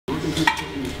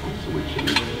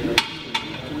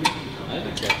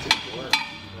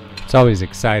It's always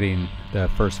exciting, the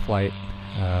first flight,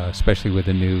 especially with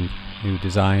the new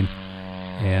design.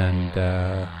 And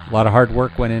a lot of hard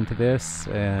work went into this,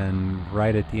 and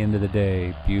right at the end of the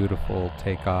day, beautiful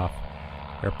takeoff.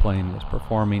 Airplane was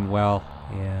performing well,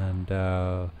 and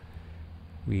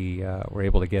we were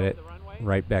able to get it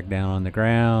right back down on the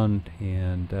ground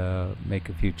and make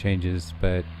a few changes,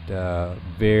 but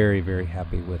very, very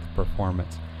happy with the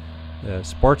performance. The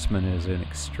Sportsman is an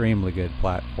extremely good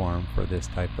platform for this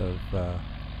type of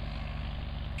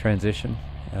transition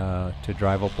to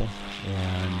drivable,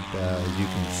 and as you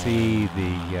can see,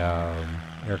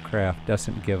 the aircraft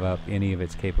doesn't give up any of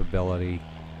its capability,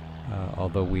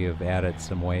 although we have added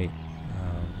some weight.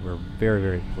 We're very,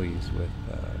 very pleased with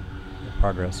the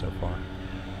progress so far.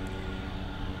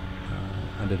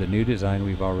 Under the new design,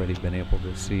 we've already been able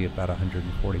to see about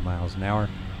 140 miles an hour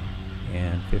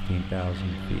and 15,000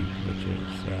 feet, which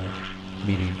is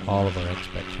meeting all of our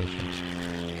expectations.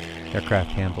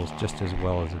 Aircraft handles just as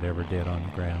well as it ever did on the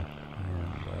ground,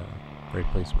 and very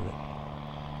pleased with it.